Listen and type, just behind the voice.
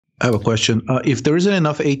I have a question. If there isn't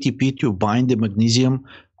enough ATP to bind the magnesium,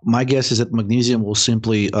 my guess is that magnesium will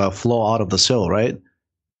simply flow out of the cell, right?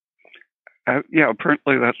 Yeah,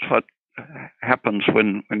 apparently that's what happens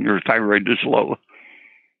when your thyroid is low.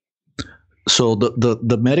 So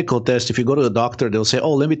the medical test, if you go to the doctor, they'll say,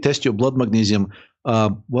 "Oh, let me test your blood magnesium."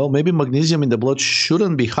 Well, maybe magnesium in the blood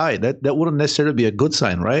shouldn't be high. That wouldn't necessarily be a good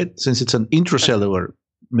sign, right? Since it's an intracellular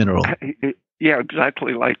mineral. Yeah,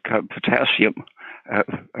 exactly like potassium. Uh,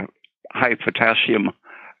 High potassium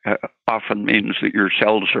often means that your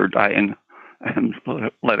cells are dying and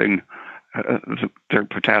letting their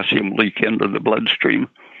potassium leak into the bloodstream.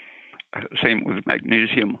 Same with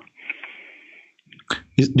magnesium.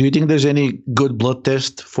 Do you think there's any good blood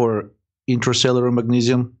test for intracellular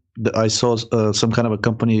magnesium? I saw some kind of a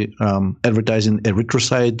company advertising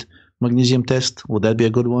erythrocyte magnesium test. Would that be a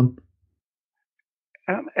good one?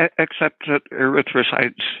 Except that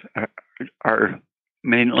erythrocytes are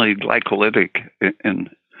mainly glycolytic in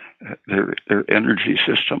their energy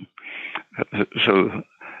system, so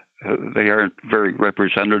they aren't very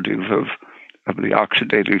representative of the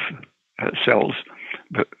oxidative cells.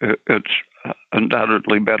 But it's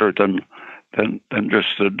undoubtedly better than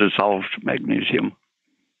just the dissolved magnesium.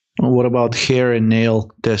 What about hair and nail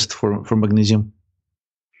test for magnesium?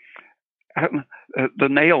 The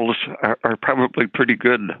nails are probably pretty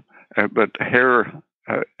good, but hair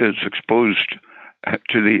is exposed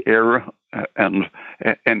to the air and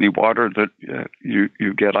any water that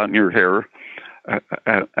you get on your hair,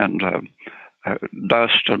 and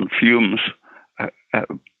dust and fumes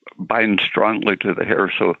bind strongly to the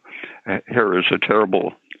hair. So hair is a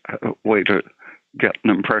terrible way to get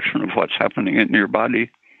an impression of what's happening in your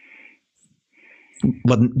body.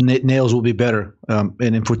 But nails will be better,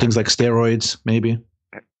 and for things like steroids, maybe.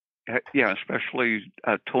 Yeah, especially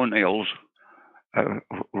toenails,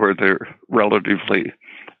 where they're relatively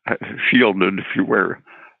shielded if you wear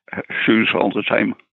shoes all the time.